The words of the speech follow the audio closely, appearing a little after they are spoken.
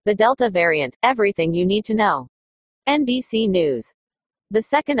The Delta variant, everything you need to know. NBC News. The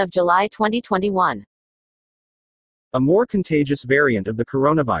 2nd of July 2021. A more contagious variant of the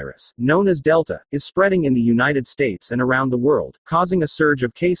coronavirus, known as Delta, is spreading in the United States and around the world, causing a surge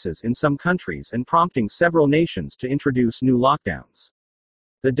of cases in some countries and prompting several nations to introduce new lockdowns.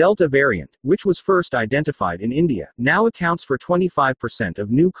 The Delta variant, which was first identified in India, now accounts for 25% of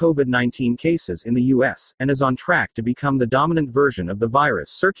new COVID-19 cases in the US, and is on track to become the dominant version of the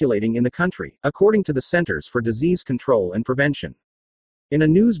virus circulating in the country, according to the Centers for Disease Control and Prevention. In a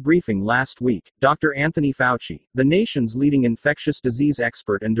news briefing last week, Dr. Anthony Fauci, the nation's leading infectious disease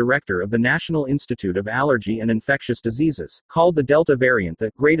expert and director of the National Institute of Allergy and Infectious Diseases, called the Delta variant the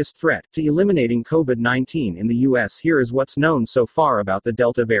greatest threat to eliminating COVID-19 in the US. Here is what's known so far about the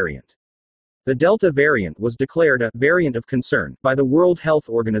Delta variant. The Delta variant was declared a variant of concern by the World Health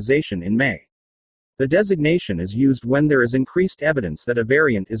Organization in May. The designation is used when there is increased evidence that a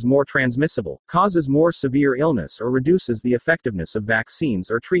variant is more transmissible, causes more severe illness, or reduces the effectiveness of vaccines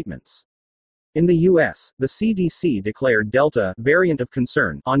or treatments. In the US, the CDC declared Delta variant of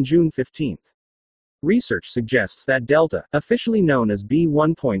concern on June 15. Research suggests that Delta, officially known as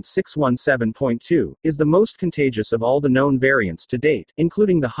B1.617.2, is the most contagious of all the known variants to date,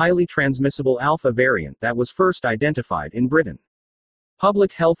 including the highly transmissible Alpha variant that was first identified in Britain.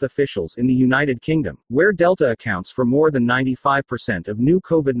 Public health officials in the United Kingdom, where Delta accounts for more than 95% of new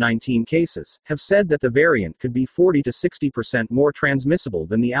COVID-19 cases, have said that the variant could be 40 to 60% more transmissible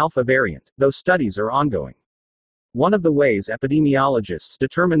than the Alpha variant, though studies are ongoing. One of the ways epidemiologists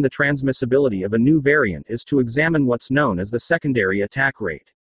determine the transmissibility of a new variant is to examine what's known as the secondary attack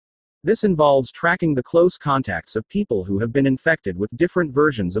rate. This involves tracking the close contacts of people who have been infected with different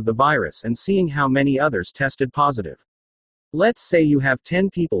versions of the virus and seeing how many others tested positive. Let's say you have 10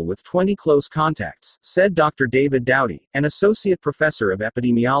 people with 20 close contacts, said Dr. David Dowdy, an associate professor of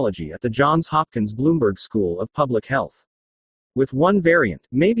epidemiology at the Johns Hopkins Bloomberg School of Public Health. With one variant,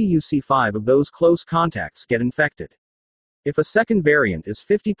 maybe you see 5 of those close contacts get infected. If a second variant is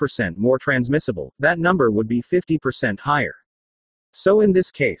 50% more transmissible, that number would be 50% higher. So in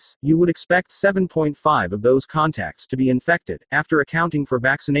this case, you would expect 7.5 of those contacts to be infected, after accounting for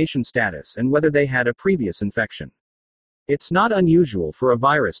vaccination status and whether they had a previous infection. It's not unusual for a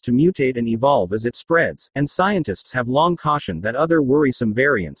virus to mutate and evolve as it spreads, and scientists have long cautioned that other worrisome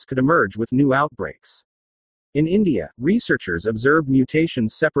variants could emerge with new outbreaks. In India, researchers observed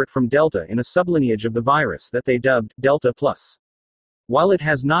mutations separate from Delta in a sublineage of the virus that they dubbed Delta Plus. While it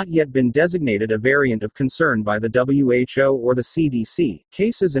has not yet been designated a variant of concern by the WHO or the CDC,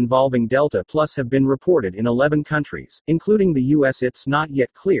 cases involving Delta Plus have been reported in 11 countries, including the US. It's not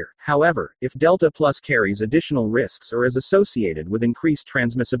yet clear, however, if Delta Plus carries additional risks or is associated with increased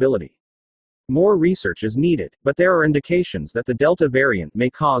transmissibility. More research is needed, but there are indications that the Delta variant may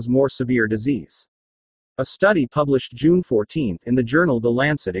cause more severe disease. A study published June 14 in the journal The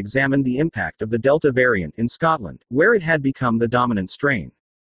Lancet examined the impact of the Delta variant in Scotland, where it had become the dominant strain.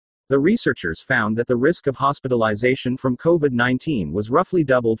 The researchers found that the risk of hospitalization from COVID-19 was roughly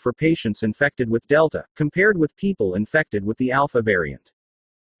doubled for patients infected with Delta, compared with people infected with the Alpha variant.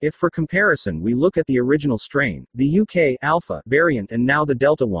 If for comparison we look at the original strain, the UK Alpha variant, and now the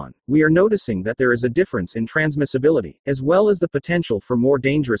Delta one, we are noticing that there is a difference in transmissibility, as well as the potential for more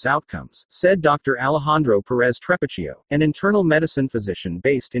dangerous outcomes, said Dr. Alejandro Perez Trepaccio, an internal medicine physician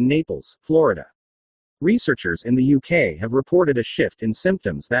based in Naples, Florida. Researchers in the UK have reported a shift in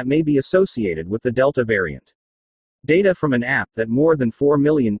symptoms that may be associated with the Delta variant. Data from an app that more than 4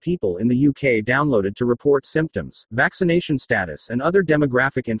 million people in the UK downloaded to report symptoms, vaccination status, and other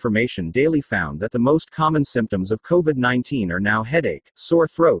demographic information daily found that the most common symptoms of COVID-19 are now headache, sore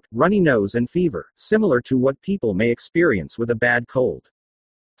throat, runny nose, and fever, similar to what people may experience with a bad cold.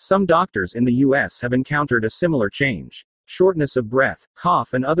 Some doctors in the US have encountered a similar change. Shortness of breath,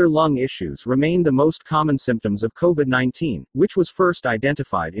 cough, and other lung issues remain the most common symptoms of COVID-19, which was first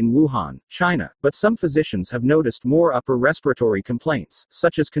identified in Wuhan, China, but some physicians have noticed more upper respiratory complaints,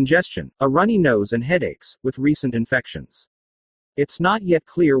 such as congestion, a runny nose, and headaches, with recent infections. It's not yet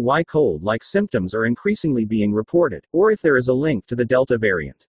clear why cold-like symptoms are increasingly being reported, or if there is a link to the Delta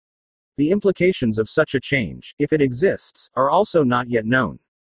variant. The implications of such a change, if it exists, are also not yet known.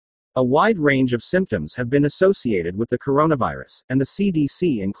 A wide range of symptoms have been associated with the coronavirus, and the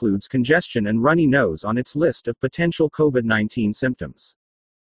CDC includes congestion and runny nose on its list of potential COVID-19 symptoms.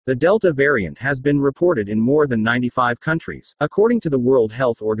 The Delta variant has been reported in more than 95 countries, according to the World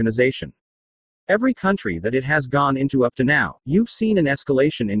Health Organization. Every country that it has gone into up to now, you've seen an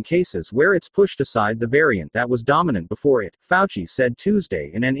escalation in cases where it's pushed aside the variant that was dominant before it, Fauci said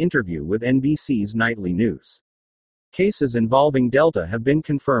Tuesday in an interview with NBC's Nightly News. Cases involving Delta have been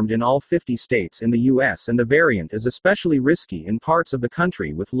confirmed in all 50 states in the U.S., and the variant is especially risky in parts of the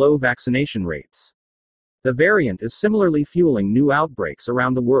country with low vaccination rates. The variant is similarly fueling new outbreaks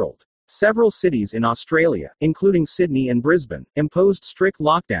around the world. Several cities in Australia, including Sydney and Brisbane, imposed strict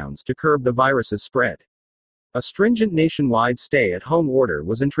lockdowns to curb the virus's spread. A stringent nationwide stay-at-home order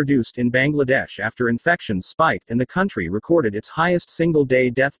was introduced in Bangladesh after infections spiked and the country recorded its highest single-day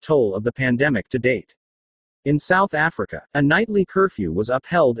death toll of the pandemic to date. In South Africa, a nightly curfew was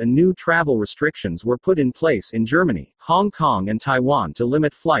upheld and new travel restrictions were put in place in Germany, Hong Kong and Taiwan to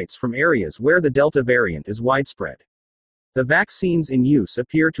limit flights from areas where the Delta variant is widespread. The vaccines in use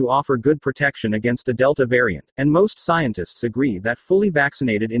appear to offer good protection against the Delta variant, and most scientists agree that fully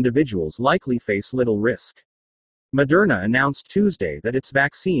vaccinated individuals likely face little risk. Moderna announced Tuesday that its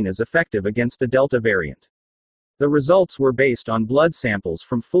vaccine is effective against the Delta variant. The results were based on blood samples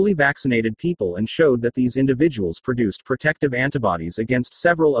from fully vaccinated people and showed that these individuals produced protective antibodies against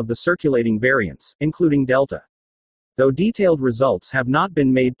several of the circulating variants, including Delta. Though detailed results have not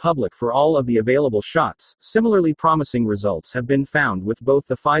been made public for all of the available shots, similarly promising results have been found with both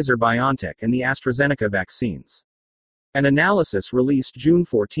the Pfizer-BioNTech and the AstraZeneca vaccines. An analysis released June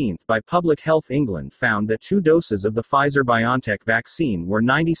 14 by Public Health England found that 2 doses of the Pfizer-BioNTech vaccine were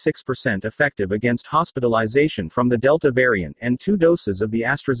 96% effective against hospitalization from the Delta variant and 2 doses of the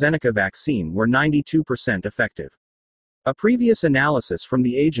AstraZeneca vaccine were 92% effective. A previous analysis from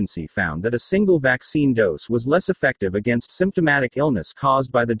the agency found that a single vaccine dose was less effective against symptomatic illness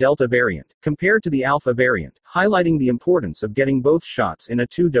caused by the Delta variant, compared to the Alpha variant, highlighting the importance of getting both shots in a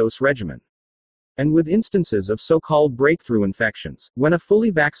 2-dose regimen. And with instances of so-called breakthrough infections, when a fully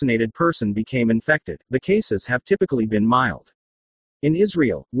vaccinated person became infected, the cases have typically been mild. In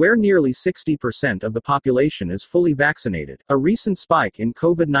Israel, where nearly 60% of the population is fully vaccinated, a recent spike in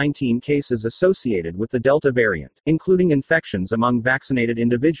COVID-19 cases associated with the Delta variant, including infections among vaccinated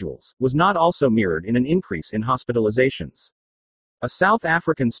individuals, was not also mirrored in an increase in hospitalizations. A South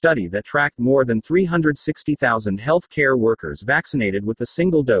African study that tracked more than 360,000 healthcare workers vaccinated with the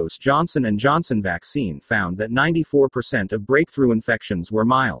single-dose Johnson & Johnson vaccine found that 94% of breakthrough infections were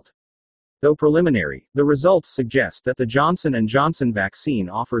mild. Though preliminary, the results suggest that the Johnson & Johnson vaccine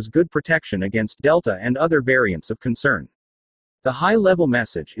offers good protection against Delta and other variants of concern. The high-level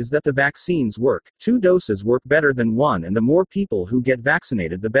message is that the vaccines work, 2 doses work better than 1, and the more people who get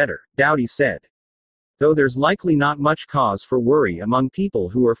vaccinated the better, Dowdy said. Though there's likely not much cause for worry among people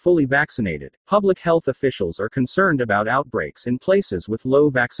who are fully vaccinated, public health officials are concerned about outbreaks in places with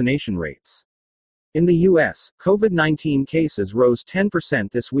low vaccination rates. In the U.S., COVID-19 cases rose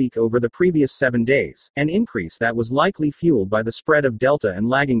 10% this week over the previous 7 days, an increase that was likely fueled by the spread of Delta and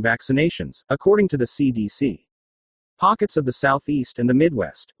lagging vaccinations, according to the CDC. Pockets of the Southeast and the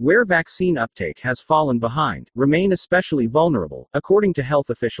Midwest, where vaccine uptake has fallen behind, remain especially vulnerable, according to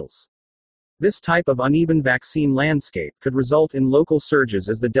health officials. This type of uneven vaccine landscape could result in local surges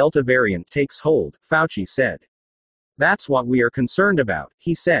as the Delta variant takes hold, Fauci said. That's what we are concerned about,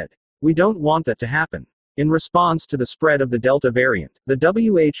 he said. We don't want that to happen. In response to the spread of the Delta variant, the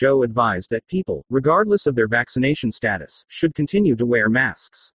WHO advised that people, regardless of their vaccination status, should continue to wear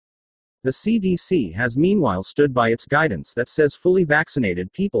masks. The CDC has meanwhile stood by its guidance that says fully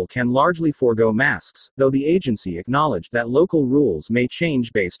vaccinated people can largely forego masks, though the agency acknowledged that local rules may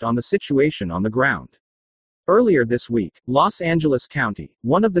change based on the situation on the ground. Earlier this week, Los Angeles County,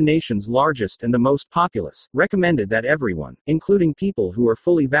 one of the nation's largest and the most populous, recommended that everyone, including people who are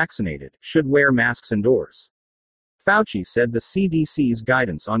fully vaccinated, should wear masks indoors. Fauci said the CDC's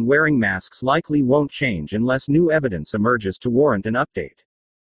guidance on wearing masks likely won't change unless new evidence emerges to warrant an update.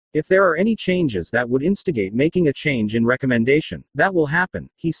 If there are any changes that would instigate making a change in recommendation, that will happen,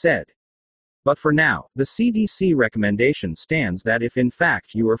 he said. But for now, the CDC recommendation stands that if in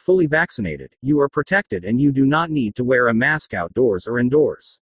fact you are fully vaccinated, you are protected and you do not need to wear a mask outdoors or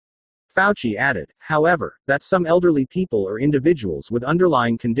indoors. Fauci added, however, that some elderly people or individuals with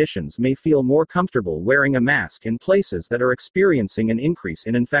underlying conditions may feel more comfortable wearing a mask in places that are experiencing an increase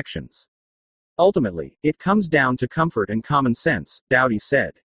in infections. Ultimately, it comes down to comfort and common sense, Dowdy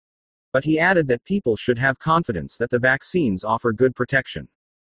said. But he added that people should have confidence that the vaccines offer good protection.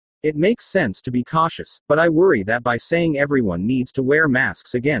 It makes sense to be cautious, but I worry that by saying everyone needs to wear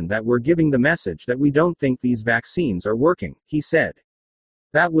masks again that we're giving the message that we don't think these vaccines are working, he said.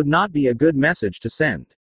 That would not be a good message to send.